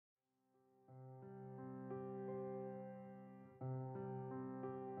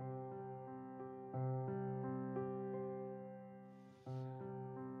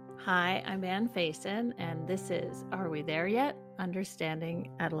Hi, I'm Ann Faison, and this is Are We There Yet? Understanding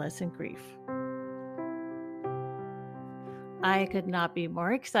Adolescent Grief. I could not be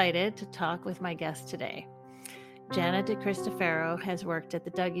more excited to talk with my guest today. Jana DeCristofaro has worked at the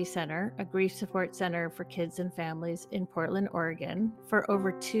Dougy Center, a grief support center for kids and families in Portland, Oregon, for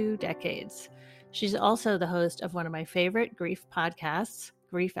over 2 decades. She's also the host of one of my favorite grief podcasts,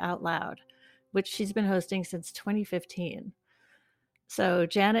 Grief Out Loud, which she's been hosting since 2015. So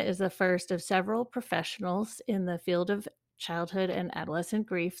Jana is the first of several professionals in the field of childhood and adolescent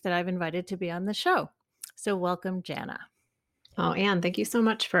grief that I've invited to be on the show. So welcome, Jana. Oh, Anne, thank you so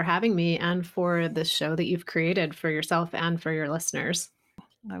much for having me and for this show that you've created for yourself and for your listeners.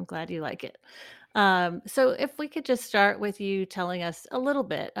 I'm glad you like it. So if we could just start with you telling us a little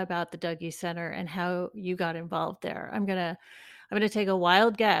bit about the Dougy Center and how you got involved there. I'm gonna take a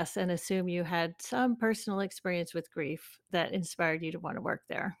wild guess and assume you had some personal experience with grief that inspired you to want to work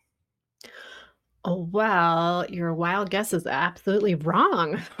there. Oh, well, your wild guess is absolutely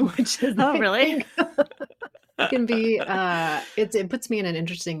wrong, which is, Oh, I really? think, can be, it puts me in an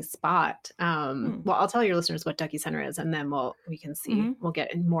interesting spot. Well, I'll tell your listeners what Dougy Center is, and then we'll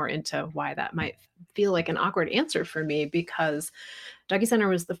get more into why that might feel like an awkward answer for me, because Dougy Center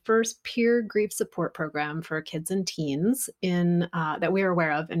was the first peer grief support program for kids and teens that we are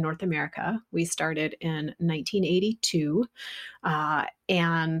aware of in North America. We started in 1982,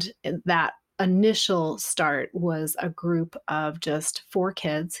 and that initial start was a group of just 4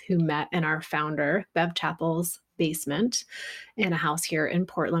 kids who met in our founder, Bev Chappell's basement in a house here in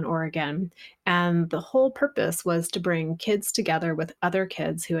Portland, Oregon. And the whole purpose was to bring kids together with other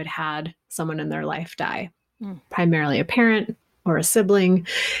kids who had had someone in their life die, primarily a parent or a sibling.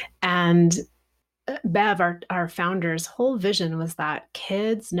 And Bev, our founder's whole vision was that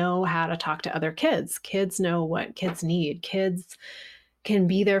kids know how to talk to other kids. Kids know what kids need. Kids can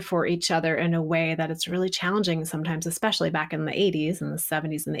be there for each other in a way that it's really challenging sometimes, especially back in the 80s and the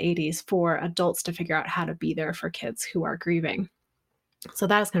 70s and the 80s, for adults to figure out how to be there for kids who are grieving. So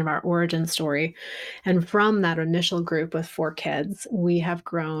that's kind of our origin story. And from that initial group with 4 kids, we have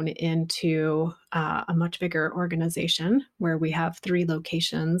grown into a much bigger organization where we have 3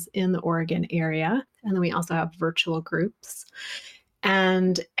 locations in the Oregon area. And then we also have virtual groups.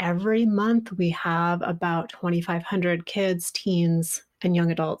 And every month we have about 2,500 kids, teens, and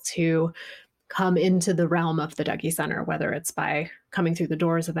young adults who come into the realm of the Dougy Center, whether it's by coming through the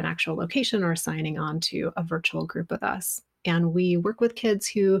doors of an actual location or signing on to a virtual group with us. And we work with kids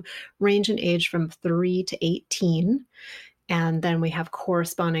who range in age from 3 to 18. And then we have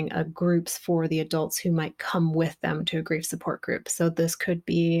corresponding groups for the adults who might come with them to a grief support group. So this could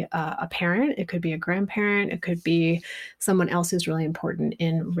be a parent, it could be a grandparent, it could be someone else who's really important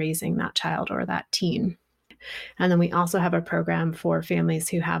in raising that child or that teen. And then we also have a program for families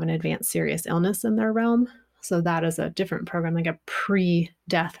who have an advanced serious illness in their realm. So that is a different program, like a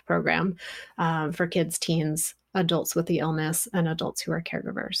pre-death program for kids, teens, adults with the illness, and adults who are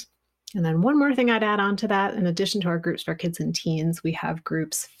caregivers. And then one more thing I'd add on to that, in addition to our groups for kids and teens, we have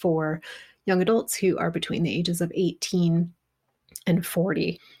groups for young adults who are between the ages of 18 and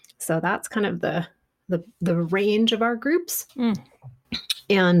 40. So that's kind of the range of our groups.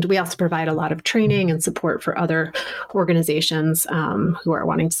 And we also provide a lot of training and support for other organizations who are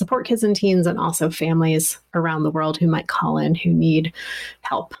wanting to support kids and teens, and also families around the world who might call in who need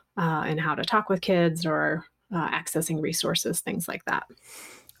help in how to talk with kids or accessing resources, things like that.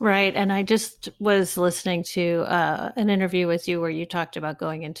 Right. And I just was listening to an interview with you where you talked about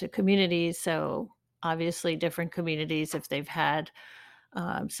going into communities. So obviously different communities, if they've had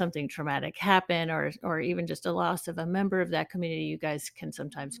something traumatic happen or even just a loss of a member of that community, you guys can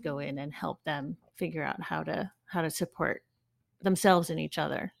sometimes go in and help them figure out how to support themselves and each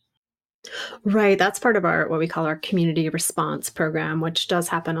other. Right. That's part of what we call our community response program, which does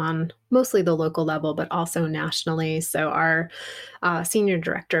happen on mostly the local level, but also nationally. So our Senior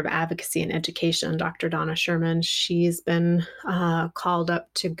Director of Advocacy and Education, Dr. Donna Sherman, she's been called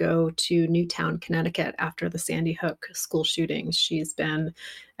up to go to Newtown, Connecticut after the Sandy Hook school shootings. She's been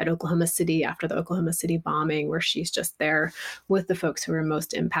at Oklahoma City after the Oklahoma City bombing, where she's just there with the folks who are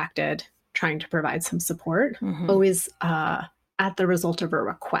most impacted, trying to provide some support. Always at the result of a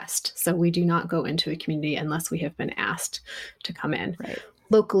request. So we do not go into a community unless we have been asked to come in. Right.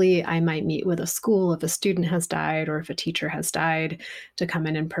 Locally, I might meet with a school if a student has died or if a teacher has died to come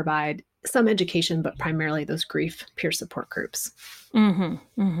in and provide some education, but primarily those grief peer support groups. Oh,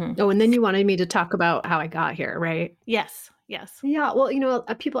 and then you wanted me to talk about how I got here, right? Yes. Yeah. Well,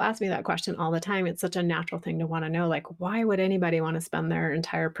 people ask me that question all the time. It's such a natural thing to want to know, like, why would anybody want to spend their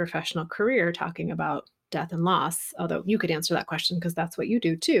entire professional career talking about death and loss, although you could answer that question because that's what you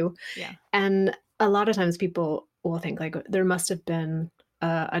do too. Yeah. And a lot of times people will think like there must have been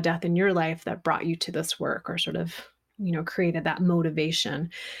a death in your life that brought you to this work or sort of, created that motivation.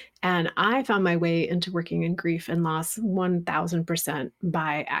 And I found my way into working in grief and loss 1000%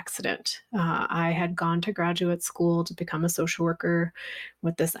 by accident. I had gone to graduate school to become a social worker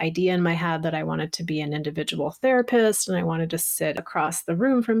with this idea in my head that I wanted to be an individual therapist and I wanted to sit across the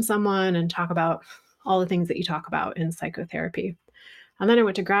room from someone and talk about all the things that you talk about in psychotherapy. And then I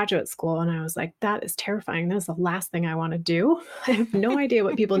went to graduate school and I was like, that is terrifying. That is the last thing I want to do. I have no idea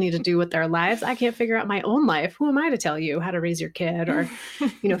what people need to do with their lives. I can't figure out my own life. Who am I to tell you how to raise your kid or,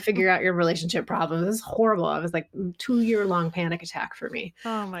 figure out your relationship problems? This is horrible. I was like 2-year-long panic attack for me.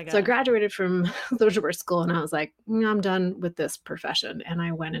 Oh my So I gosh. graduated from social work school and I was like, I'm done with this profession. And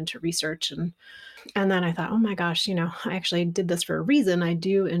I went into research and then I thought, oh my gosh, I actually did this for a reason. I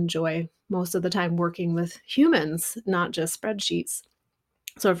do enjoy most of the time working with humans, not just spreadsheets.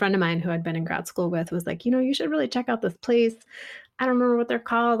 So a friend of mine who I'd been in grad school with was like, you should really check out this place. I don't remember what they're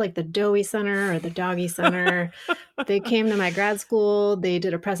called, like the Doughy Center or the Doggy Center. They came to my grad school. They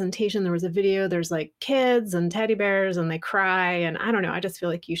did a presentation. There was a video. There's like kids and teddy bears and they cry. And I don't know. I just feel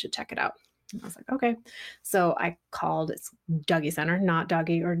like you should check it out. And I was like, okay. So I called, it's Dougie Center, not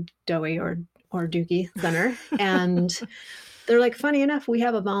Doggy or Doughy or Doogie Center. And they're like, funny enough, we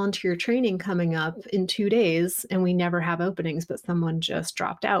have a volunteer training coming up in 2 days and we never have openings, but someone just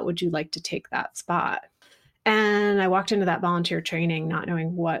dropped out. Would you like to take that spot? And I walked into that volunteer training not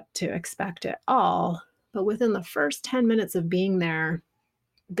knowing what to expect at all. But within the first 10 minutes of being there,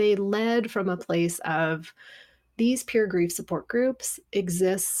 they led from a place of these peer grief support groups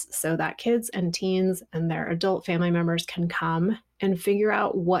exist so that kids and teens and their adult family members can come and figure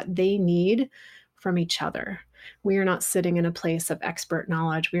out what they need from each other. We are not sitting in a place of expert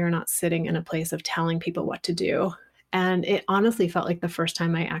knowledge. We are not sitting in a place of telling people what to do. And it honestly felt like the first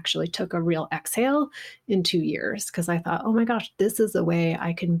time I actually took a real exhale in 2 years because I thought, oh my gosh, this is a way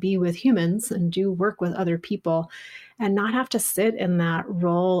I can be with humans and do work with other people and not have to sit in that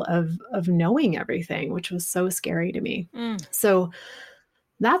role of knowing everything, which was so scary to me. So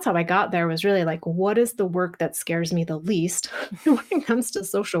that's how I got there was really like, what is the work that scares me the least when it comes to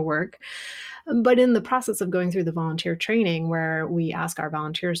social work? But in the process of going through the volunteer training, where we ask our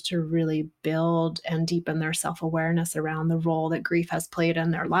volunteers to really build and deepen their self awareness around the role that grief has played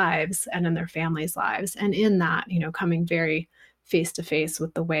in their lives and in their families' lives. And in that, coming very face to face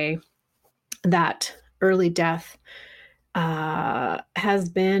with the way that early death has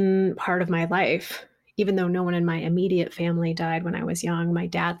been part of my life. Even though no one in my immediate family died when I was young, my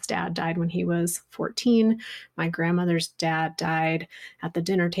dad's dad died when he was 14. My grandmother's dad died at the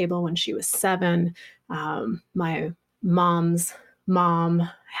dinner table when she was 7. My mom's mom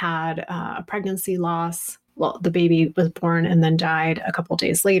had a pregnancy loss. Well, the baby was born and then died a couple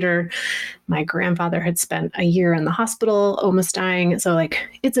days later. My grandfather had spent a year in the hospital, almost dying. So,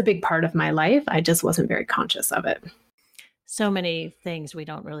 it's a big part of my life. I just wasn't very conscious of it. So many things we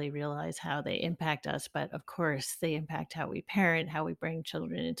don't really realize how they impact us, but of course they impact how we parent, how we bring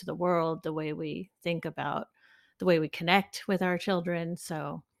children into the world, the way we think about, the way we connect with our children.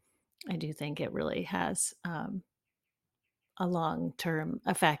 So I do think it really has a long-term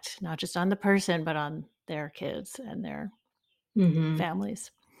effect, not just on the person, but on their kids and their Mhm.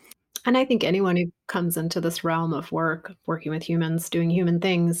 families. And I think anyone who comes into this realm of work, working with humans, doing human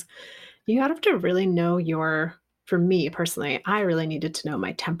things, you have to really know for me personally, I really needed to know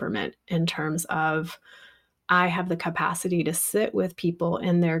my temperament in terms of I have the capacity to sit with people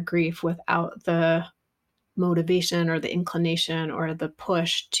in their grief without the motivation or the inclination or the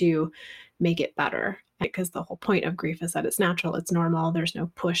push to make it better. Because the whole point of grief is that it's natural, it's normal. There's no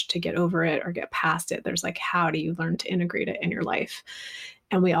push to get over it or get past it. There's how do you learn to integrate it in your life?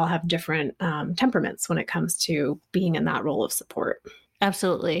 And we all have different temperaments when it comes to being in that role of support.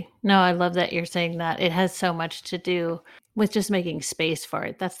 Absolutely. No, I love that you're saying that. It has so much to do with just making space for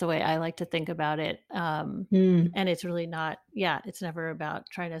it. That's the way I like to think about it. Mm, And it's really not, yeah, it's never about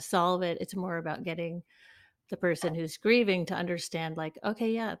trying to solve it. It's more about getting the person who's grieving to understand, like,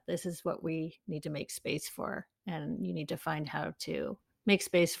 okay, yeah, this is what we need to make space for. And you need to find how to make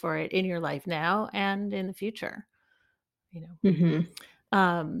space for it in your life now and in the future, you know. hmm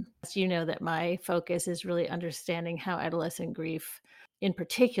So you know that my focus is really understanding how adolescent grief in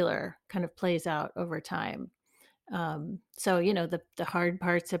particular kind of plays out over time. So, the hard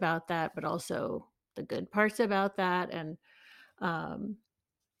parts about that, but also the good parts about that. And um,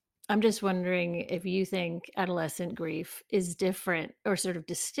 I'm just wondering if you think adolescent grief is different or sort of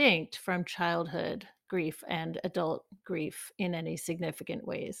distinct from childhood grief and adult grief in any significant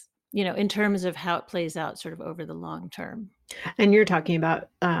ways. in terms of how it plays out sort of over the long term. And you're talking about,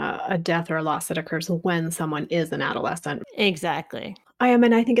 a death or a loss that occurs when someone is an adolescent. Exactly.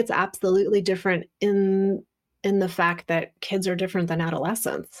 I think it's absolutely different in the fact that kids are different than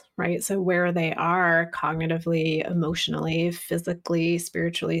adolescents, right? So where they are cognitively, emotionally, physically,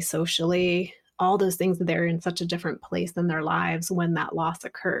 spiritually, socially, all those things, they're in such a different place in their lives when that loss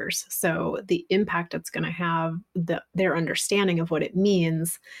occurs. So the impact it's going to have, their understanding of what it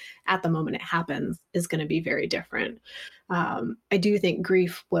means at the moment it happens is going to be very different. I do think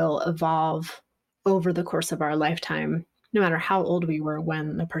grief will evolve over the course of our lifetime no matter how old we were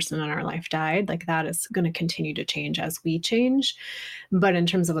when the person in our life died, like that is going to continue to change as we change. But in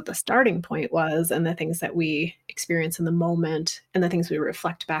terms of what the starting point was and the things that we experience in the moment and the things we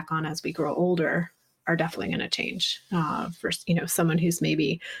reflect back on as we grow older are definitely going to change. For someone who's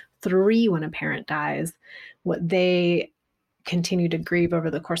maybe 3 when a parent dies, what they continue to grieve over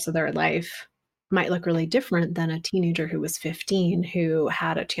the course of their life might look really different than a teenager who was 15 who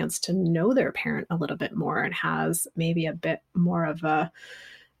had a chance to know their parent a little bit more and has maybe a bit more of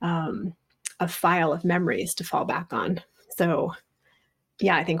um, a file of memories to fall back on. So,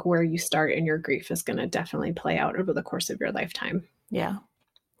 yeah, I think where you start in your grief is going to definitely play out over the course of your lifetime. Yeah.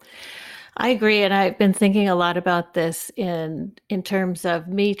 I agree, and I've been thinking a lot about this in terms of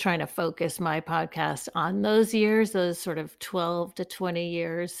me trying to focus my podcast on those years, those sort of 12 to 20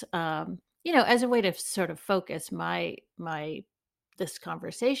 years, as a way to sort of focus my this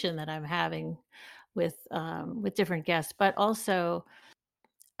conversation that I'm having with different guests, but also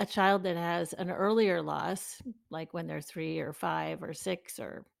a child that has an earlier loss, like when they're 3 or 5 or 6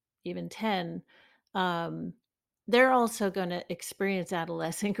 or even 10, um, they're also gonna experience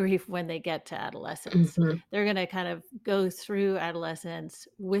adolescent grief when they get to adolescence. Mhm. They're gonna kind of go through adolescence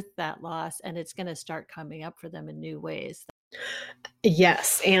with that loss, and it's gonna start coming up for them in new ways.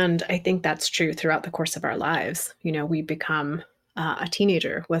 Yes, and I think that's true throughout the course of our lives. We become a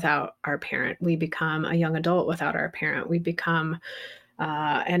teenager without our parent. We become a young adult without our parent. We become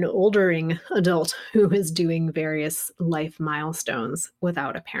an oldering adult who is doing various life milestones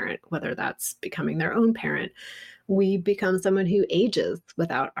without a parent, whether that's becoming their own parent. We become someone who ages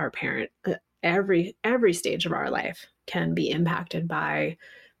without our parent. Every stage of our life can be impacted by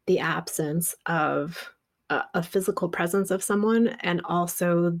the absence of a physical presence of someone, and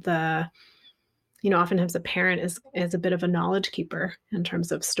also oftentimes a parent is a bit of a knowledge keeper in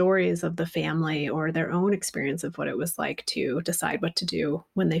terms of stories of the family or their own experience of what it was like to decide what to do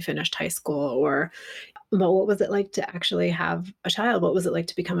when they finished high school, or but what was it like to actually have a child? What was it like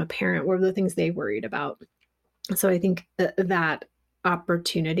to become a parent? What were the things they worried about? So I think that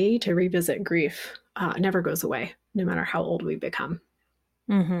opportunity to revisit grief never goes away, no matter how old we become.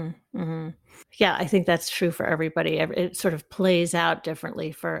 Mhm, mhm. Yeah, I think that's true for everybody. It sort of plays out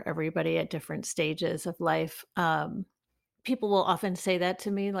differently for everybody at different stages of life. People will often say that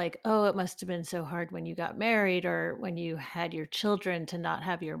to me, like, "Oh, it must have been so hard when you got married or when you had your children to not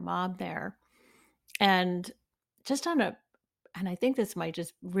have your mom there." And just on a and I think this might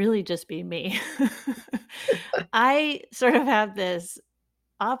just really just be me. I sort of have this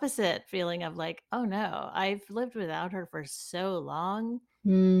opposite feeling of like, "Oh, no, I've lived without her for so long,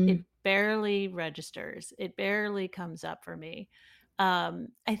 Mm, it barely registers. It barely comes up for me."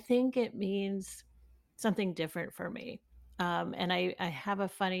 I think it means something different for me. And I have a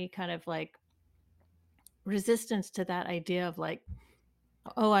funny kind of like resistance to that idea of like,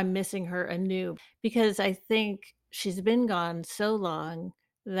 oh, I'm missing her anew because I think she's been gone so long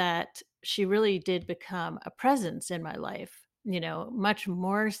that she really did become a presence in my life, much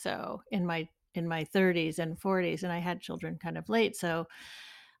more so in my 30s and 40s, and I had children kind of late, so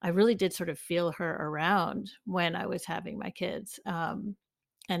I really did sort of feel her around when I was having my kids. And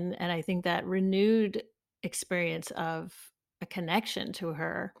I think that renewed experience of a connection to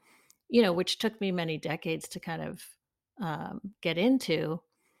her, which took me many decades to kind of get into,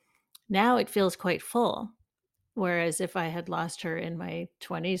 now it feels quite full. Whereas if I had lost her in my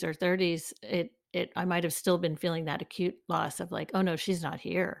 20s or 30s, it I might have still been feeling that acute loss of like, oh no, she's not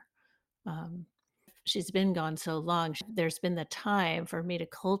here. Um, she's been gone so long. There's been the time for me to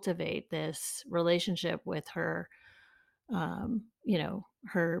cultivate this relationship with her,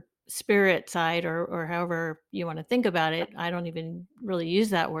 her spirit side or however you want to think about it. I don't even really use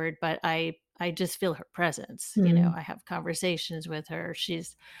that word, but I just feel her presence. mm. I have conversations with her.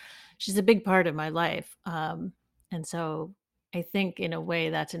 She's a big part of my life. And so I think in a way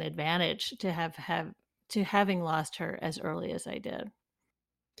that's an advantage to have to having lost her as early as I did.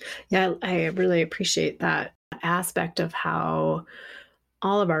 Yeah, I really appreciate that aspect of how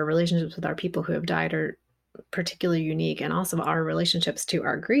all of our relationships with our people who have died are particularly unique, and also our relationships to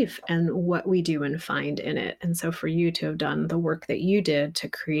our grief and what we do and find in it. And so for you to have done the work that you did to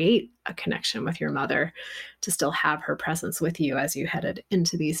create a connection with your mother, to still have her presence with you as you headed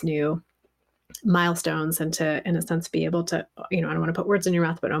into these new milestones, and to, in a sense, be able to, I don't want to put words in your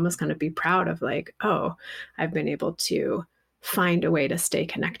mouth, but almost kind of be proud of like, oh, I've been able to find a way to stay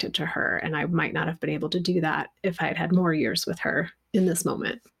connected to her. And I might not have been able to do that if I had had more years with her in this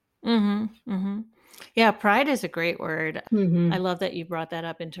moment. Mm-hmm. Mm-hmm. Yeah, pride is a great word. I Mm-hmm. love that you brought that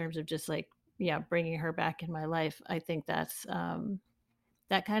up in terms of just like, yeah, bringing her back in my life. I think that's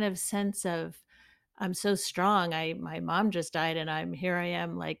that kind of sense of I'm so strong. My mom just died, and I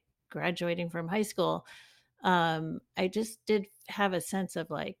am like graduating from high school. I just did have a sense of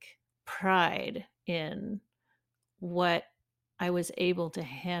like pride in what I was able to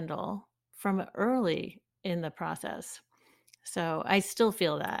handle from early in the process. So I still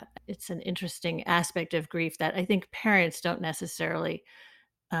feel that. It's an interesting aspect of grief that I think parents don't necessarily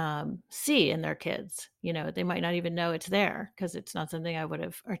see in their kids. They might not even know it's there because it's not something I would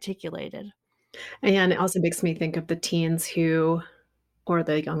have articulated. And it also makes me think of the teens who, or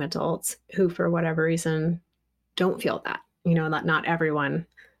the young adults who, for whatever reason, don't feel that, that not everyone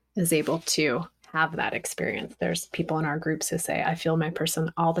is able to have that experience. There's people in our groups who say, I feel my person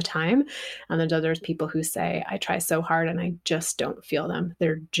all the time. And then there's people who say, I try so hard and I just don't feel them.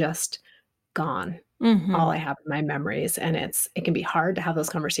 They're just gone. All Hmm. I have in my memories. And it can be hard to have those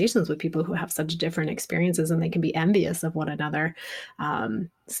conversations with people who have such different experiences, and they can be envious of one another.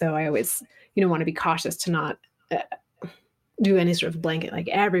 So I always, want to be cautious to not do any sort of blanket, like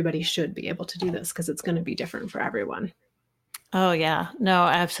everybody should be able to do this, because it's going to be different for everyone. Oh yeah, no,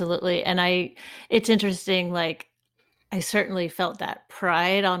 absolutely. And it's interesting. Like I certainly felt that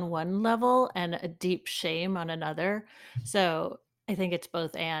pride on one level and a deep shame on another. So I think it's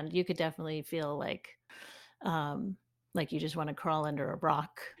both and. You could definitely feel um, like you just want to crawl under a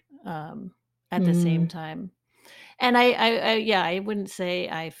rock at the same Mm. time. And yeah, I wouldn't say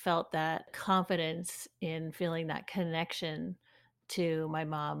I felt that confidence in feeling that connection to my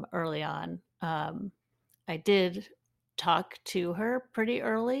mom early on. I did talk to her pretty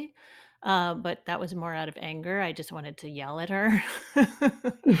early, but that was more out of anger. I just wanted to yell at her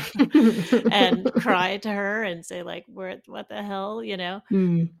and cry to her and say like, what the hell,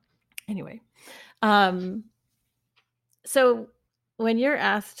 Mm. Anyway, um, so when you're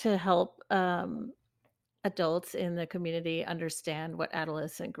asked to help adults in the community understand what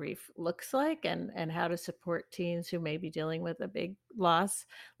adolescent grief looks like and how to support teens who may be dealing with a big loss,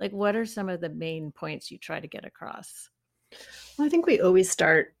 like what are some of the main points you try to get across? Well, I think we always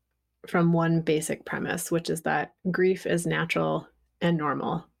start from one basic premise, which is that grief is natural and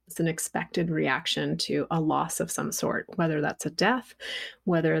normal. It's an expected reaction to a loss of some sort, whether that's a death,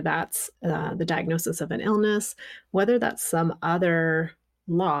 whether that's the diagnosis of an illness, whether that's some other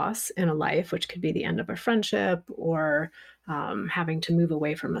loss in a life, which could be the end of a friendship, or having to move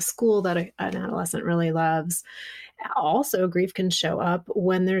away from a school that an adolescent really loves. Also, grief can show up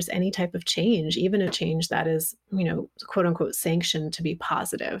when there's any type of change, even a change that is, quote unquote, sanctioned to be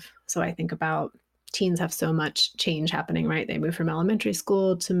positive. So I think about teens have so much change happening, right? They move from elementary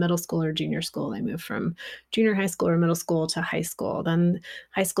school to middle school or junior school. They move from junior high school or middle school to high school. Then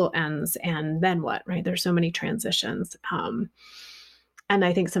high school ends, and then what, right? There's so many transitions. And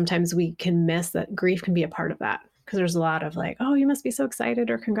I think sometimes we can miss that grief can be a part of that, because there's a lot of like, oh, you must be so excited,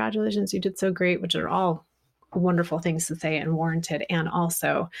 or congratulations, you did so great, which are all wonderful things to say and warranted. And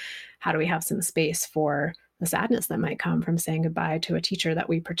also, how do we have some space for the sadness that might come from saying goodbye to a teacher that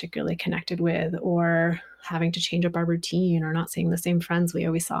we particularly connected with, or having to change up our routine, or not seeing the same friends we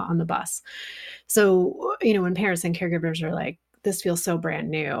always saw on the bus. So, when parents and caregivers are like, this feels so brand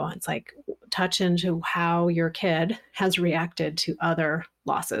new, it's like, touch into how your kid has reacted to other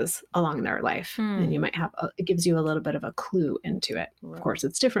losses along their life. And Hmm. you might have, it gives you a little bit of a clue into it. Of Right. course,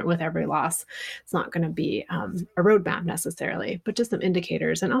 it's different with every loss. It's not going to be a roadmap necessarily, but just some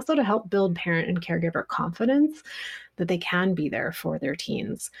indicators. And also to help build parent and caregiver confidence that they can be there for their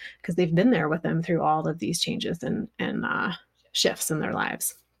teens, because they've been there with them through all of these changes and shifts in their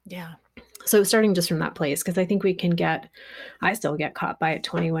lives. Yeah. So starting just from that place, because I think I still get caught by it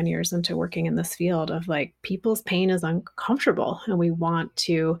 21 years into working in this field of like, people's pain is uncomfortable and we want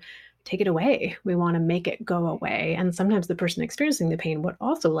to take it away. We want to make it go away. And sometimes the person experiencing the pain would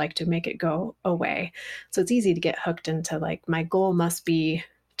also like to make it go away. So it's easy to get hooked into like, my goal must be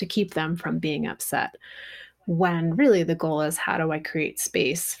to keep them from being upset, when really the goal is, how do I create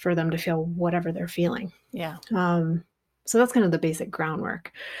space for them to feel whatever they're feeling? Yeah. Um, So that's kind of the basic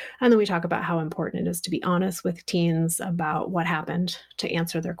groundwork. And then we talk about how important it is to be honest with teens about what happened, to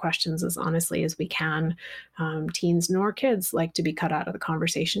answer their questions as honestly as we can. Teens nor kids like to be cut out of the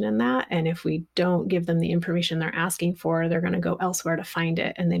conversation in that. And if we don't give them the information they're asking for, they're going to go elsewhere to find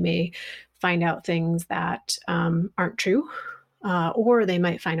it. And they may find out things that aren't true. Or they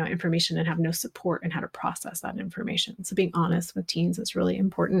might find out information and have no support in how to process that information. So, being honest with teens is really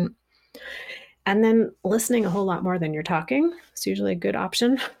important. And then listening a whole lot more than you're talking is usually a good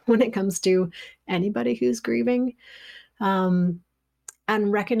option when it comes to anybody who's grieving. Um,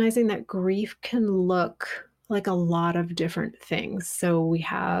 and recognizing that grief can look like a lot of different things. So we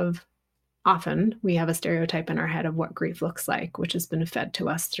have a stereotype in our head of what grief looks like, which has been fed to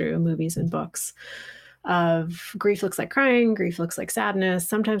us through movies and books of grief looks like crying, grief looks like sadness,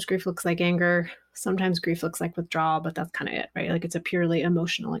 sometimes grief looks like anger, sometimes grief looks like withdrawal, but that's kind of it, right? Like it's a purely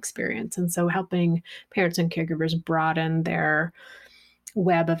emotional experience. And so helping parents and caregivers broaden their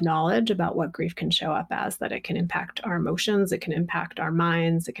web of knowledge about what grief can show up as, that it can impact our emotions, it can impact our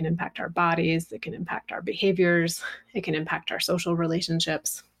minds, it can impact our bodies, it can impact our behaviors, it can impact our social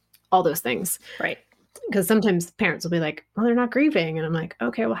relationships, all those things. Right. Because sometimes parents will be like, well, they're not grieving. And I'm like,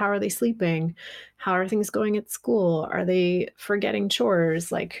 okay, well, how are they sleeping? How are things going at school? Are they forgetting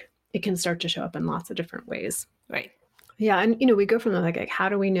chores? Like it can start to show up in lots of different ways. Right. Yeah. And, we go from the like, how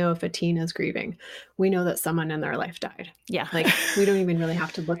do we know if a teen is grieving? We know that someone in their life died. Yeah. Like we don't even really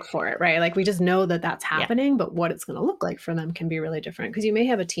have to look for it, right? Like we just know that that's happening, but what it's going to look like for them can be really different. Because you may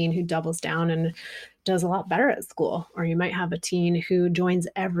have a teen who doubles down and does a lot better at school, or you might have a teen who joins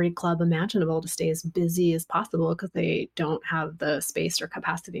every club imaginable to stay as busy as possible because they don't have the space or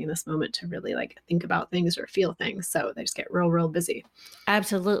capacity in this moment to really like think about things or feel things. So they just get real busy.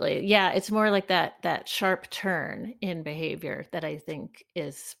 Absolutely. Yeah. It's more like that sharp turn in behavior that I think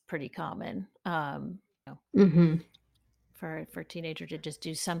is pretty common. Mm-hmm. For a teenager to just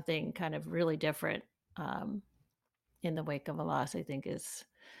do something kind of really different in the wake of a loss, I think is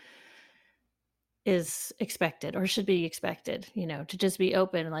expected or should be expected, to just be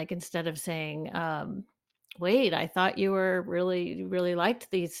open, like instead of saying, wait, I thought you were really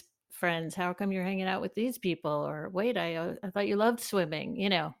liked these friends. How come you're hanging out with these people? Or wait, I thought you loved swimming,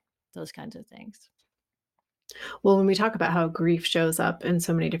 those kinds of things. Well, when we talk about how grief shows up in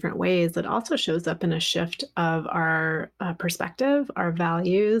so many different ways, it also shows up in a shift of our perspective, our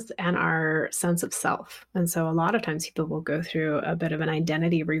values, and our sense of self. And so, a lot of times, people will go through a bit of an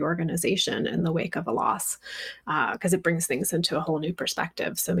identity reorganization in the wake of a loss because it brings things into a whole new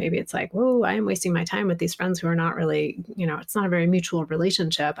perspective. So, maybe it's like, whoa, I am wasting my time with these friends who are not really, it's not a very mutual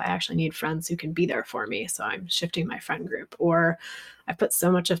relationship. I actually need friends who can be there for me. So, I'm shifting my friend group. Or I put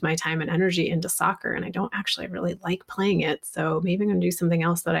so much of my time and energy into soccer and I don't actually really like playing it. So maybe I'm going to do something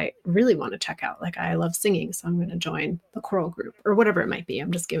else that I really want to check out. Like I love singing, so I'm going to join the choral group or whatever it might be.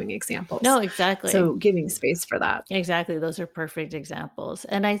 I'm just giving examples. No, exactly. So giving space for that. Exactly. Those are perfect examples.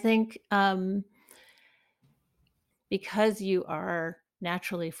 And I think because you are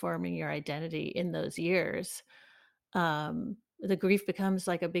naturally forming your identity in those years, the grief becomes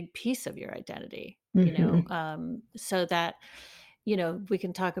like a big piece of your identity, so that, we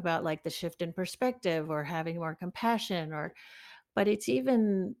can talk about like the shift in perspective or having more compassion but it's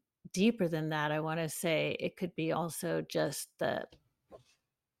even deeper than that. I want to say it could be also just the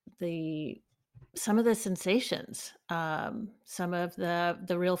some of the sensations, some of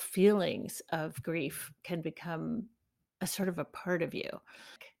the real feelings of grief can become a sort of a part of you,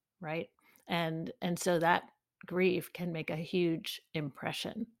 right? And so that grief can make a huge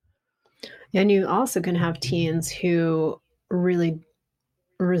impression. And you also can have teens who really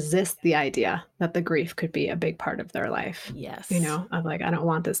resist the idea that the grief could be a big part of their life. Yes. Of like, I don't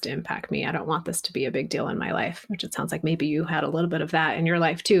want this to impact me. I don't want this to be a big deal in my life, which it sounds like maybe you had a little bit of that in your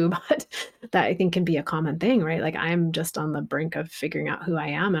life too, but that I think can be a common thing, right? Like I'm just on the brink of figuring out who I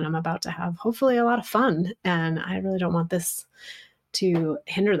am and I'm about to have hopefully a lot of fun. And I really don't want this to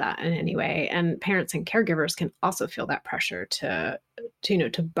hinder that in any way. And parents and caregivers can also feel that pressure to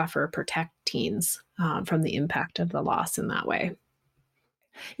buffer, protect teens from the impact of the loss in that way.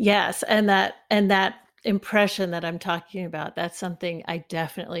 Yes, and that impression that I'm talking about, that's something I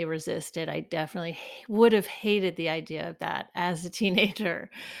definitely resisted. I definitely would have hated the idea of that as a teenager.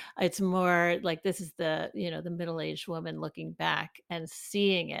 It's more like this is the middle-aged woman looking back and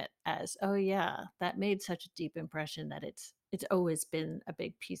seeing it as, oh yeah, that made such a deep impression that it's always been a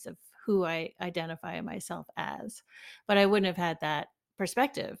big piece of who I identify myself as. But I wouldn't have had that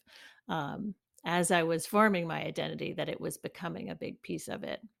perspective as I was forming my identity that it was becoming a big piece of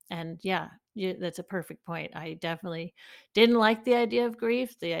it. And yeah, that's a perfect point. I definitely didn't like the idea of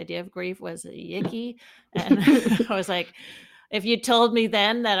grief. The idea of grief was yicky. And I was like, if you told me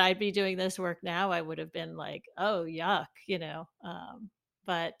then that I'd be doing this work now, I would have been like, oh, yuck,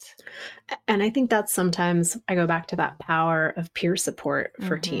 but And I think that's sometimes I go back to that power of peer support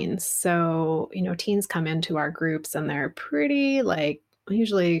for mhm, teens. So, teens come into our groups and they're pretty like,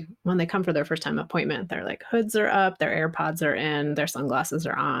 usually when they come for their first time appointment, they're like hoods are up, their AirPods are in, their sunglasses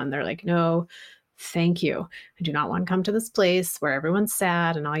are on. They're like, no, thank you. I do not want to come to this place where everyone's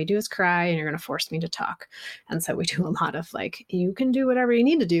sad and all you do is cry and you're going to force me to talk. And so we do a lot of like, you can do whatever you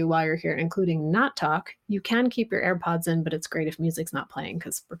need to do while you're here, including not talk. You can keep your AirPods in, but it's great if music's not playing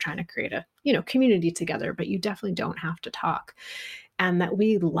because we're trying to create a, community together, but you definitely don't have to talk. And that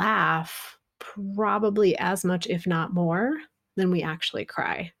we laugh probably as much, if not more, than we actually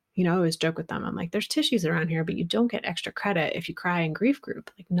cry. I always joke with them. I'm like, there's tissues around here, but you don't get extra credit if you cry in grief group.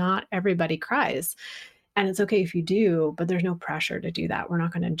 Like, not everybody cries. And it's okay if you do, but there's no pressure to do that. We're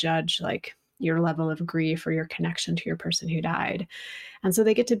not going to judge like your level of grief or your connection to your person who died. And so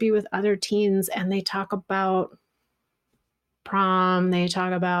they get to be with other teens and they talk about prom, they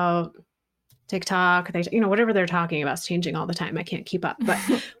talk about TikTok, whatever they're talking about is changing all the time. I can't keep up, but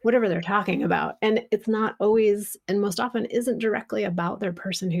whatever they're talking about. And it's not always, and most often isn't directly about their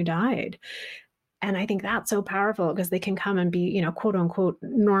person who died. And I think that's so powerful because they can come and be, quote unquote,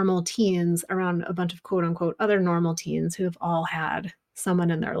 normal teens around a bunch of quote unquote other normal teens who have all had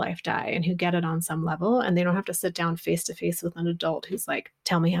someone in their life die and who get it on some level. And they don't have to sit down face to face with an adult who's like,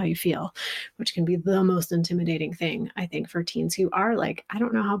 tell me how you feel, which can be the most intimidating thing, I think, for teens who are like, I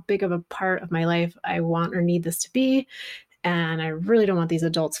don't know how big of a part of my life I want or need this to be. And I really don't want these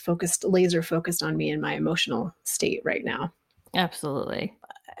adults laser focused on me and my emotional state right now. absolutely.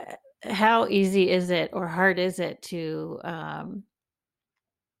 How easy is it or hard is it to kind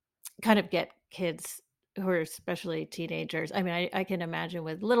of get kids who are especially teenagers? I mean, I can imagine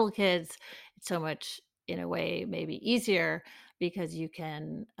with little kids, it's so much in a way maybe easier because you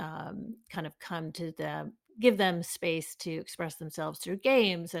can kind of come to them, give them space to express themselves through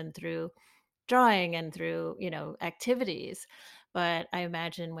games and through drawing and through, activities. But I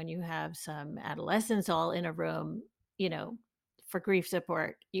imagine when you have some adolescents all in a room, you know, for grief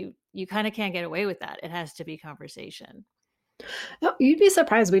support, you kind of can't get away with that. It has to be conversation. Oh, you'd be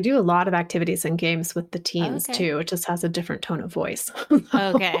surprised. We do a lot of activities and games with the teens Okay. too. It just has a different tone of voice.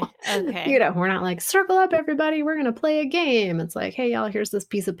 Okay. Okay. We're not like, circle up, everybody. We're going to play a game. It's like, hey, y'all, here's this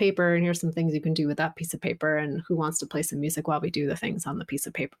piece of paper, and here's some things you can do with that piece of paper. And who wants to play some music while we do the things on the piece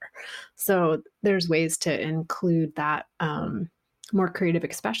of paper? So there's ways to include that more creative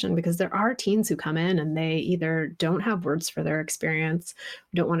expression because there are teens who come in and they either don't have words for their experience,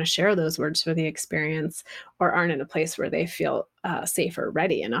 don't want to share those words for the experience, or aren't in a place where they feel safe or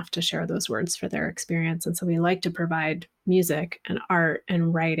ready enough to share those words for their experience. And so we like to provide music and art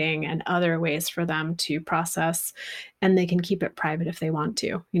and writing and other ways for them to process, and they can keep it private if they want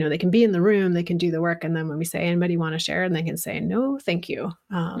to. They can be in the room, they can do the work, and then when we say, anybody want to share, and they can say, no, thank you.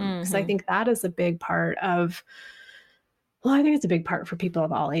 Because I Mhm. think that is a big part of, well, I think it's a big part for people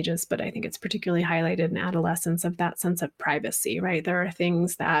of all ages, but I think it's particularly highlighted in adolescence of that sense of privacy, right? There are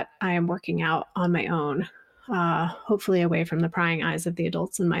things that I am working out on my own, hopefully away from the prying eyes of the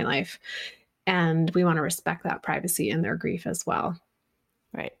adults in my life. And we want to respect that privacy in their grief as well.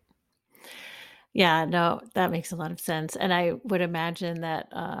 Right. Yeah, no, that makes a lot of sense. And I would imagine that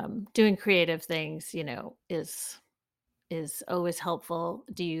doing creative things, is always helpful.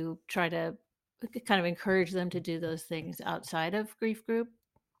 Do you try to kind of encourage them to do those things outside of grief group?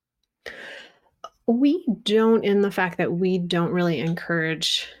 We don't, in the fact that we don't really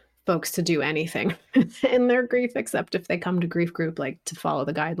encourage folks to do anything in their grief except if they come to grief group, like to follow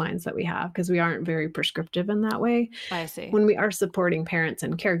the guidelines that we have, because we aren't very prescriptive in that way. I see. When we are supporting parents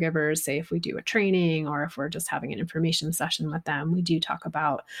and caregivers, say if we do a training or if we're just having an information session with them, we do talk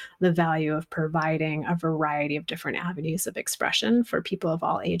about the value of providing a variety of different avenues of expression for people of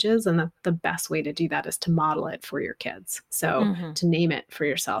all ages. And the best way to do that is to model it for your kids. So Mhm. to name it for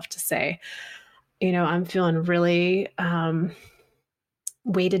yourself, to say, I'm feeling really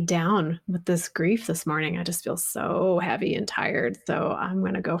weighted down with this grief this morning. I just feel so heavy and tired. So I'm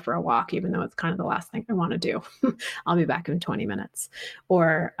going to go for a walk, even though it's kind of the last thing I want to do. I'll be back in 20 minutes.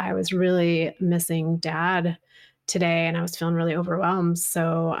 Or I was really missing dad today and I was feeling really overwhelmed.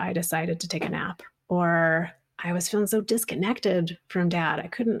 So I decided to take a nap. Or I was feeling so disconnected from dad. I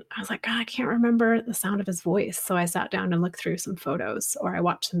was like, God, I can't remember the sound of his voice. So I sat down and looked through some photos or I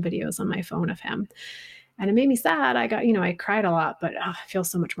watched some videos on my phone of him. And it made me sad. I cried a lot, but I feel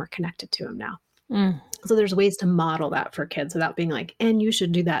so much more connected to him now. Mm. So there's ways to model that for kids without being like, and you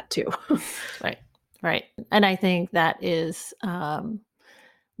should do that too. Right. Right. And I think that is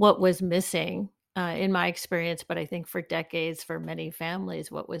what was missing in my experience, but I think for decades, for many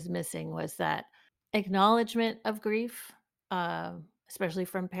families, what was missing was that acknowledgement of grief, especially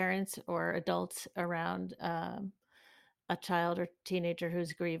from parents or adults around a child or teenager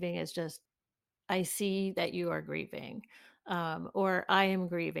who's grieving, is just, I see that you are grieving, or I am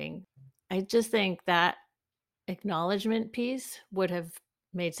grieving. I just think that acknowledgement piece would have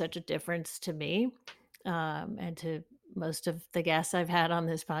made such a difference to me, and to most of the guests I've had on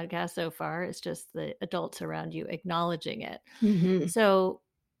this podcast so far. It's just the adults around you acknowledging it. Mm-hmm. So,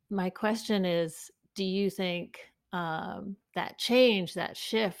 my question is, do you think that change, that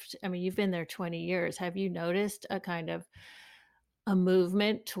shift? I mean, you've been there 20 years. Have you noticed a kind of a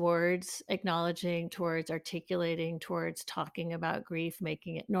movement towards acknowledging, towards articulating, towards talking about grief,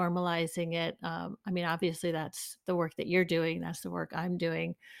 making it, normalizing it? I mean, obviously, that's the work that you're doing. That's the work I'm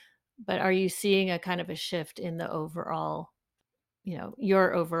doing. But are you seeing a kind of a shift in the overall,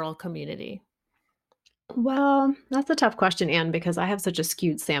 your overall community? Well, that's a tough question, Anne, because I have such a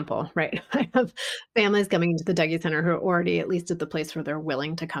skewed sample, right? I have families coming into the Dougie Center who are already at least at the place where they're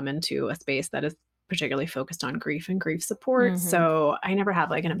willing to come into a space that is particularly focused on grief and grief support. Hmm. So I never have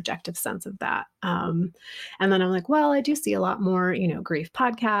like an objective sense of that. And then I'm like, well, I do see a lot more, grief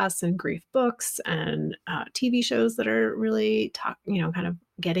podcasts and grief books and TV shows that are really kind of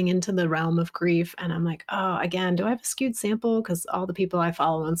getting into the realm of grief. And I'm like, oh, again, do I have a skewed sample? Because all the people I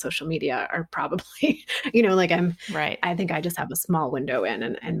follow on social media are probably like Right. I think I just have a small window in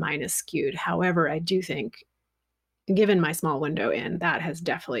and mine is skewed. However, I do think given my small window in, that has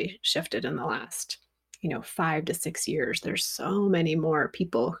definitely shifted in the last, 5 to 6 years. There's so many more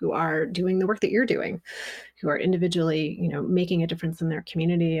people who are doing the work that you're doing, who are individually, making a difference in their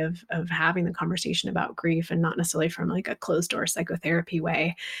community of having the conversation about grief and not necessarily from like a closed door psychotherapy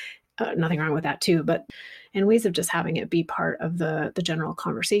way. Nothing wrong with that too, but in ways of just having it be part of the general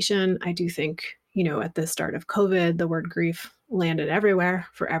conversation. I do think, at the start of COVID, the word grief landed everywhere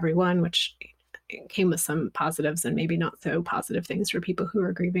for everyone, which came with some positives and maybe not so positive things for people who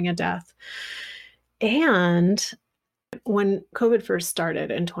are grieving a death. And when COVID first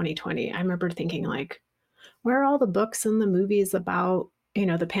started in 2020, I remember thinking like, where are all the books and the movies about,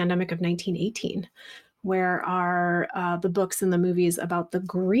 the pandemic of 1918? Where are the books and the movies about the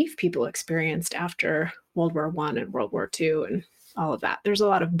grief people experienced after World War I and World War II and all of that? There's a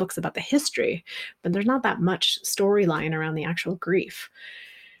lot of books about the history, but there's not that much storyline around the actual grief.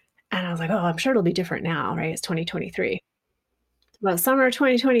 And I was like, oh, I'm sure it'll be different now, right? It's 2023. Well, summer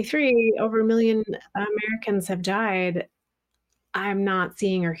 2023, over 1 million Americans have died. I'm not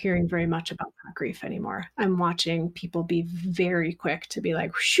seeing or hearing very much about that grief anymore. I'm watching people be very quick to be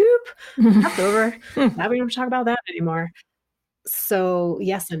like, "Shoop, that's over. Now we don't have to talk about that anymore." So,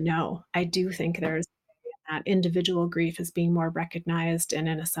 yes and no. I do think there's that individual grief is being more recognized and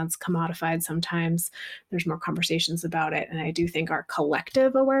in a sense commodified sometimes. There's more conversations about it, and I do think our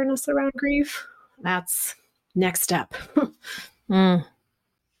collective awareness around grief, that's next step. Mm.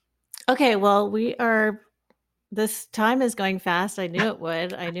 Okay, well, this time is going fast. I knew it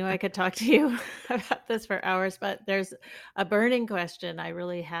would. I knew I could talk to you about this for hours, but there's a burning question I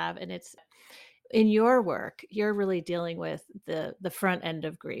really have, and it's, in your work, you're really dealing with the front end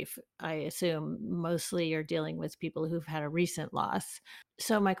of grief. I assume mostly you're dealing with people who've had a recent loss.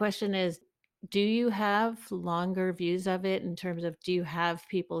 So my question is, do you have longer views of it in terms of, do you have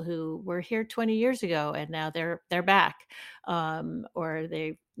people who were here 20 years ago and now they're back, or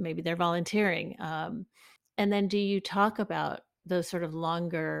maybe they're volunteering, and then do you talk about those sort of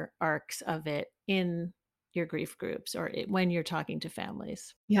longer arcs of it in your grief groups or when you're talking to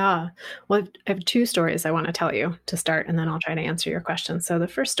families? Yeah. Well, I have 2 stories I wanna tell you to start, and then I'll try to answer your question. So the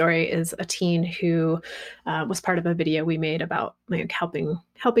first story is a teen who, was part of a video we made about, like, helping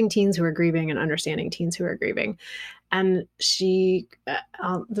teens who are grieving and understanding teens who are grieving. And she,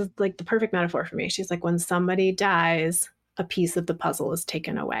 this is, like, the perfect metaphor for me. She's like, "When somebody dies, a piece of the puzzle is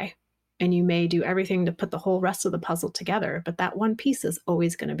taken away, and you may do everything to put the whole rest of the puzzle together, but that one piece is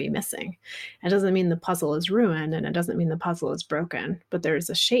always gonna be missing. It doesn't mean the puzzle is ruined, and it doesn't mean the puzzle is broken, but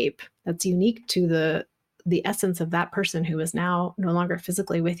there's a shape that's unique to the essence of that person who is now no longer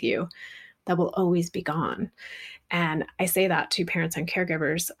physically with you that will always be gone." And I say that to parents and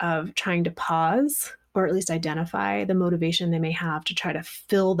caregivers of trying to pause or at least identify the motivation they may have to try to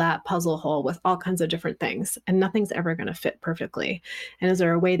fill that puzzle hole with all kinds of different things. And nothing's ever going to fit perfectly. And is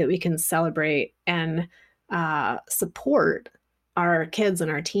there a way that we can celebrate and support our kids and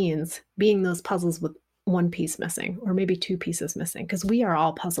our teens being those puzzles with one piece missing or maybe two pieces missing, because we are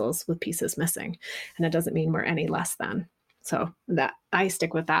all puzzles with pieces missing, and it doesn't mean we're any less than. So that I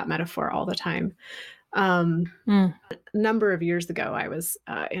stick with that metaphor all the time. Um, Mm. a number of years ago, I was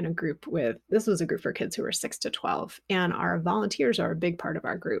in a group with, this was a group for kids who were 6 to 12, and our volunteers are a big part of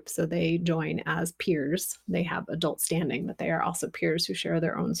our group. So they join as peers. They have adult standing, but they are also peers who share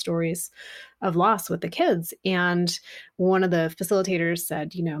their own stories of loss with the kids. And one of the facilitators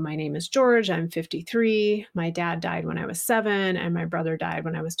said, my name is George. I'm 53. My dad died when I was 7, and my brother died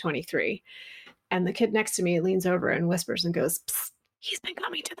when I was 23. And the kid next to me leans over and whispers and goes, "Psst, he's been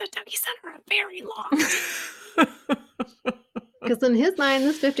coming to the Dougie Center a very long time." Because in his mind,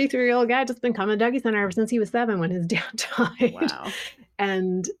 this 53-year-old guy just been coming to Dougie Center ever since he was 7 when his dad died. Wow.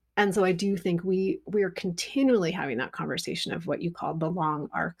 And so I do think we are continually having that conversation of what you call the long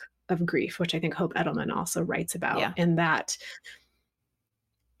arc of grief, which I think Hope Edelman also writes about. Yeah. And that,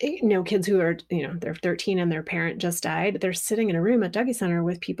 kids who are, they're 13 and their parent just died, they're sitting in a room at Dougie Center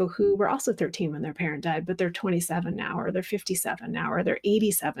with people who were also 13 when their parent died, but they're 27 now, or they're 57 now, or they're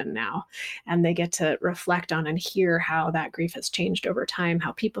 87 now. And they get to reflect on and hear how that grief has changed over time,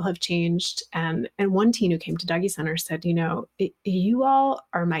 how people have changed. And one teen who came to Dougie Center said, you all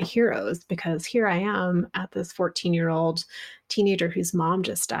are my heroes, because here I am at this 14-year-old teenager whose mom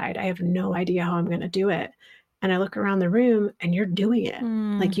just died. I have no idea how I'm going to do it. And I look around the room and you're doing it.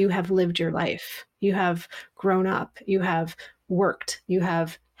 Like, you have lived your life. You have grown up. You have worked. You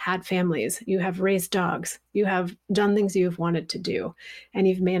have had families. You have raised dogs. You have done things you've wanted to do. And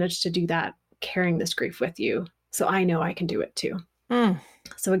you've managed to do that carrying this grief with you. So I know I can do it too.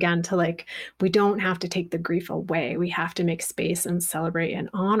 So again, we don't have to take the grief away. We have to make space and celebrate and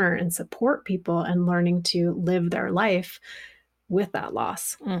honor and support people and learning to live their life with that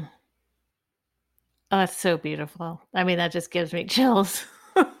loss. Oh, that's so beautiful. I mean, that just gives me chills.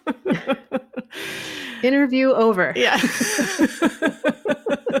 Interview over. Yeah.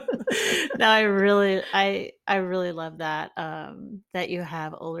 No, I really love that, that you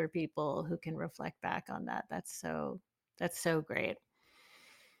have older people who can reflect back on that. That's so great.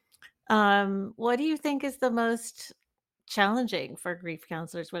 What do you think is the most challenging for grief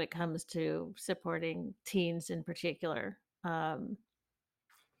counselors when it comes to supporting teens in particular? And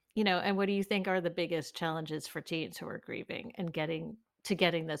what do you think are the biggest challenges for teens who are grieving and getting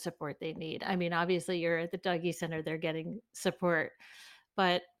the support they need? I mean, obviously you're at the Dougie Center, they're getting support,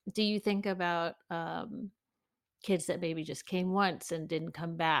 but do you think about kids that maybe just came once and didn't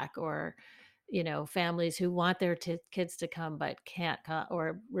come back, or families who want their kids to come but can't come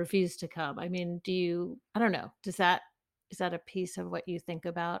or refuse to come? I mean, I don't know, is that a piece of what you think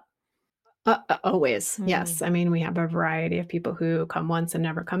about? Always. Yes. I mean, we have a variety of people who come once and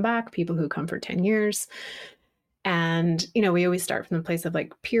never come back, people who come for 10 years. And, we always start from the place of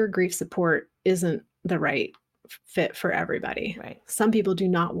peer grief support isn't the right fit for everybody. Right. Some people do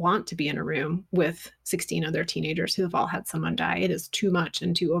not want to be in a room with 16 other teenagers who have all had someone die. It is too much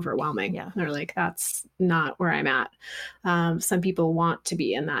and too overwhelming. Yeah. They're like, that's not where I'm at. Some people want to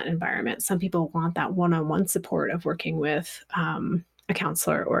be in that environment. Some people want that one-on-one support of working with a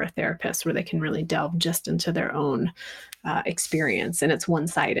counselor or a therapist where they can really delve just into their own experience. And it's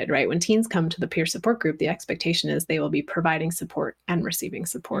one-sided, right? When teens come to the peer support group, the expectation is they will be providing support and receiving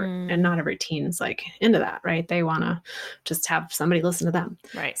support. And not every teen's into that, right? They want to just have somebody listen to them.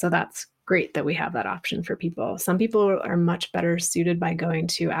 Right. So that's great that we have that option for people. Some people are much better suited by going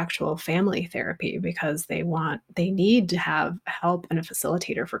to actual family therapy because they need to have help and a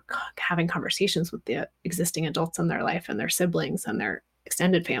facilitator for having conversations with the existing adults in their life and their siblings and their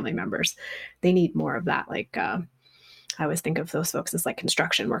extended family members. They need more of that. I always think of those folks as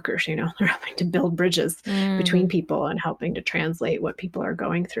construction workers, they're having to build bridges between people and helping to translate what people are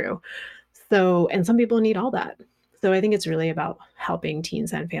going through. So, and some people need all that. So I think it's really about helping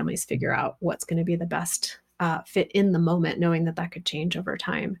teens and families figure out what's going to be the best fit in the moment, knowing that that could change over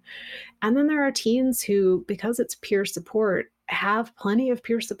time. And then there are teens who, because it's peer support, have plenty of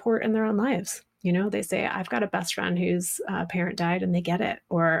peer support in their own lives. They say, I've got a best friend whose parent died and they get it.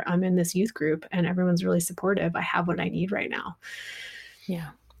 Or I'm in this youth group and everyone's really supportive. I have what I need right now. Yeah.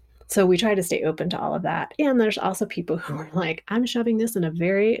 So we try to stay open to all of that. And there's also people who are like, I'm shoving this in a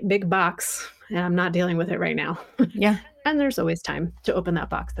very big box and I'm not dealing with it right now. Yeah. And there's always time to open that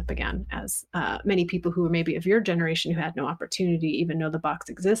box up again, as many people who were maybe of your generation who had no opportunity, even though the box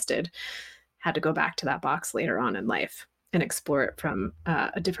existed, had to go back to that box later on in life and explore it from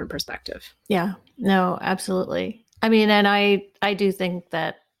a different perspective. Yeah, no, absolutely. I mean, and I do think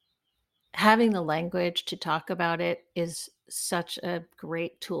that having the language to talk about it is such a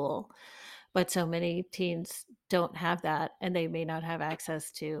great tool, but so many teens don't have that, and they may not have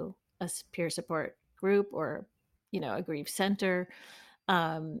access to a peer support group or, a grief center.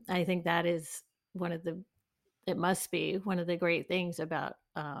 I think that is one of the it must be one of the great things about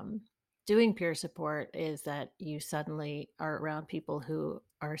doing peer support is that you suddenly are around people who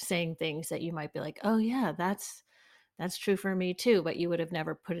are saying things that you might be like, oh yeah, that's true for me too, but you would have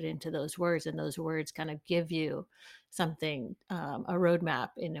never put it into those words, and those words kind of give you something, a roadmap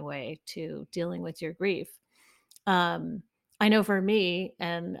in a way to dealing with your grief. um, I know for me,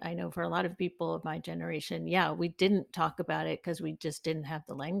 and I know for a lot of people of my generation, yeah, we didn't talk about it because we just didn't have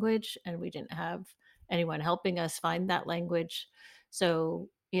the language and we didn't have anyone helping us find that language. So,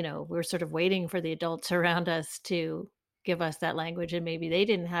 we're sort of waiting for the adults around us to give us that language, and maybe they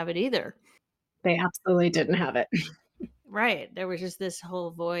didn't have it either. They absolutely didn't have it. Right. There was just this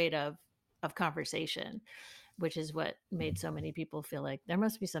whole void of conversation, which is what made so many people feel like there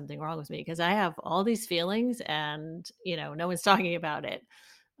must be something wrong with me because I have all these feelings and, no one's talking about it.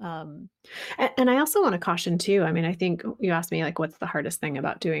 Um, And I also want to caution too. I mean, I think you asked me like, what's the hardest thing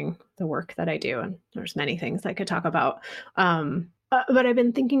about doing the work that I do? And there's many things I could talk about. But I've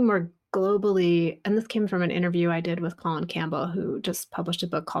been thinking more globally, and this came from an interview I did with Colin Campbell, who just published a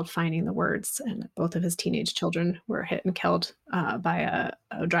book called Finding the Words. And both of his teenage children were hit and killed by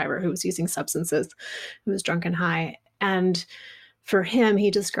a driver who was using substances, who was drunk and high. And for him,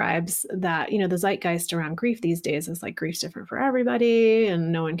 he describes that, the zeitgeist around grief these days is like grief's different for everybody,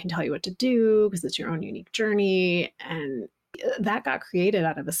 and no one can tell you what to do because it's your own unique journey. And that got created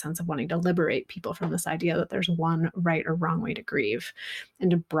out of a sense of wanting to liberate people from this idea that there's one right or wrong way to grieve and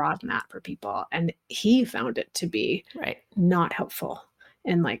to broaden that for people. And he found it to be right. not helpful.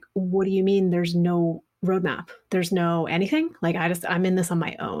 And like, what do you mean there's no roadmap? There's no anything? Like, I'm in this on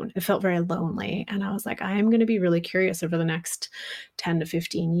my own. It felt very lonely. And I was like, I'm going to be really curious over the next 10 to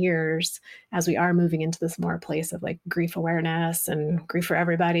 15 years as we are moving into this more place of like grief awareness and grief for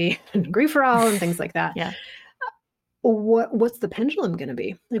everybody and grief for all and things like that. Yeah. What's the pendulum going to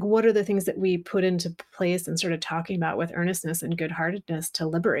be? Like, what are the things that we put into place and started talking about with earnestness and good-heartedness to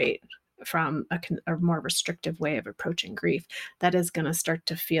liberate from a more restrictive way of approaching grief that is going to start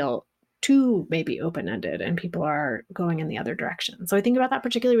to feel too maybe open-ended and people are going in the other direction. So I think about that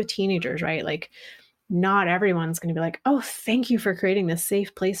particularly with teenagers, right? Like, not everyone's going to be like, oh, thank you for creating this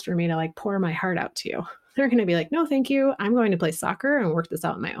safe place for me to like pour my heart out to you. They're going to be like, no, thank you. I'm going to play soccer and work this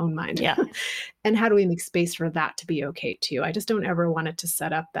out in my own mind. Yeah. And how do we make space for that to be okay too? I just don't ever want it to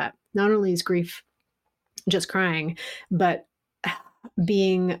set up that not only is grief just crying, but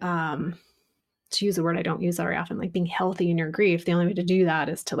being, to use a word I don't use very often, like being healthy in your grief. The only way to do that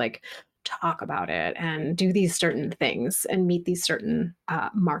is to like talk about it and do these certain things and meet these certain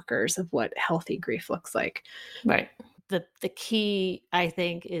markers of what healthy grief looks like. Right. The key, I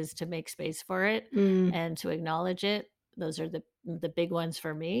think, is to make space for it and to acknowledge it. Those are the big ones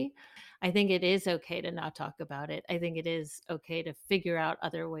for me. I think it is okay to not talk about it. I think it is okay to figure out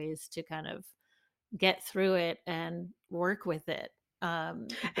other ways to kind of get through it and work with it.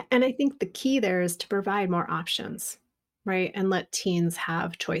 And I think the key there is to provide more options, right? And let teens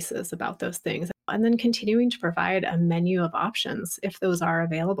have choices about those things. And then continuing to provide a menu of options if those are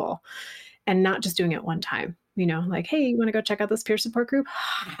available and not just doing it one time. Like, hey, you want to go check out this peer support group?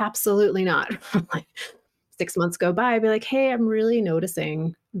 Absolutely not. Like 6 months go by, be like, hey, I'm really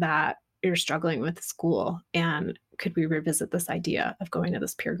noticing that you're struggling with school. And could we revisit this idea of going to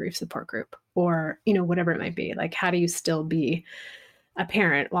this peer grief support group? Or, whatever it might be. Like, how do you still be a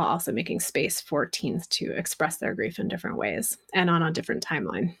parent while also making space for teens to express their grief in different ways and on a different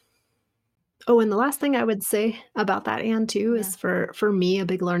timeline? Oh, and the last thing I would say about that, Anne, too, is for me, a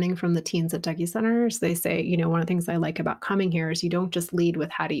big learning from the teens at Dougie Center is they say, one of the things I like about coming here is you don't just lead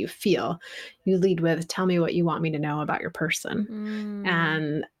with how do you feel, you lead with tell me what you want me to know about your person.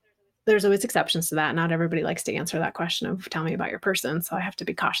 And there's always exceptions to that. Not everybody likes to answer that question of tell me about your person. So I have to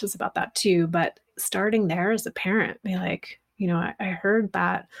be cautious about that too. But starting there as a parent, be like, I heard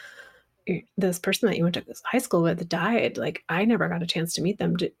that this person that you went to high school with died. Like, I never got a chance to meet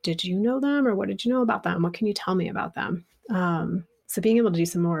them. Did you know them, or what did you know about them? What can you tell me about them? So being able to do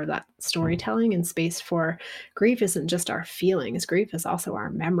some more of that storytelling and space for grief isn't just our feelings. Grief is also our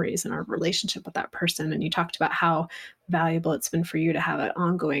memories and our relationship with that person. And you talked about how valuable it's been for you to have an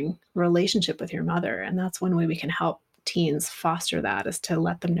ongoing relationship with your mother. And that's one way we can help teens foster that, is to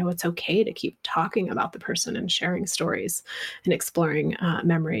let them know it's okay to keep talking about the person and sharing stories and exploring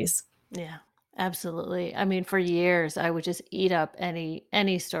memories. Yeah, absolutely. I mean, for years, I would just eat up any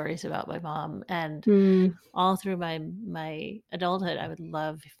stories about my mom, and all through my adulthood, I would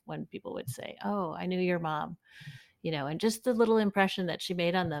love when people would say, "Oh, I knew your mom," and just the little impression that she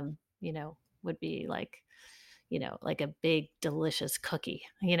made on them, would be like, like a big, delicious cookie,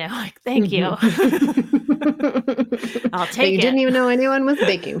 like, thank you. I'll take it. You didn't even know anyone was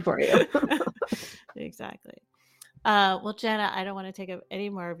baking for you. Exactly. Well, Jenna, I don't want to take up any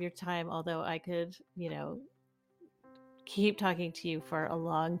more of your time, although I could, keep talking to you for a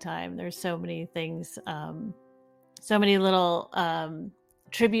long time. There's so many things, so many little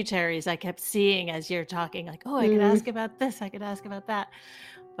tributaries I kept seeing as you're talking, like, oh, I could ask about this, I could ask about that.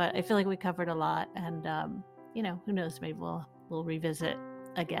 But I feel like we covered a lot, and who knows, maybe we'll revisit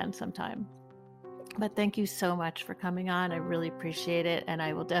again sometime. But thank you so much for coming on. I really appreciate it, and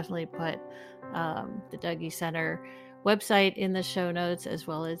I will definitely put the Dougy Center website in the show notes, as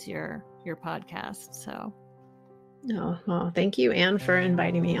well as your podcast. So. Oh, well, thank you, Anne, for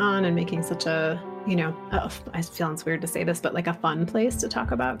inviting me on and making such a, it feels weird to say this, but like a fun place to talk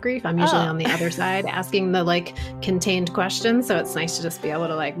about grief. I'm usually on the other side asking the like contained questions. So it's nice to just be able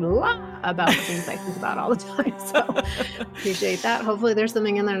to like blah about the things I think about all the time. So appreciate that. Hopefully there's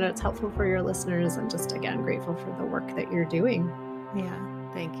something in there that's helpful for your listeners, and just, again, grateful for the work that you're doing.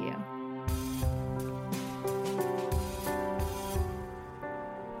 Yeah. Thank you.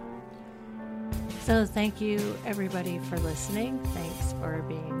 So thank you, everybody, for listening. Thanks for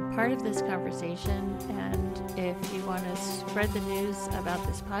being part of this conversation. And if you want to spread the news about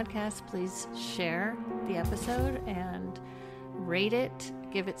this podcast, please share the episode and rate it,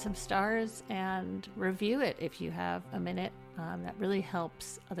 give it some stars, and review it if you have a minute. That really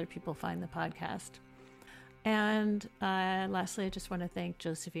helps other people find the podcast. And lastly, I just want to thank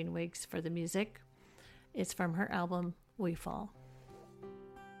Josephine Wiggs for the music. It's from her album, We Fall.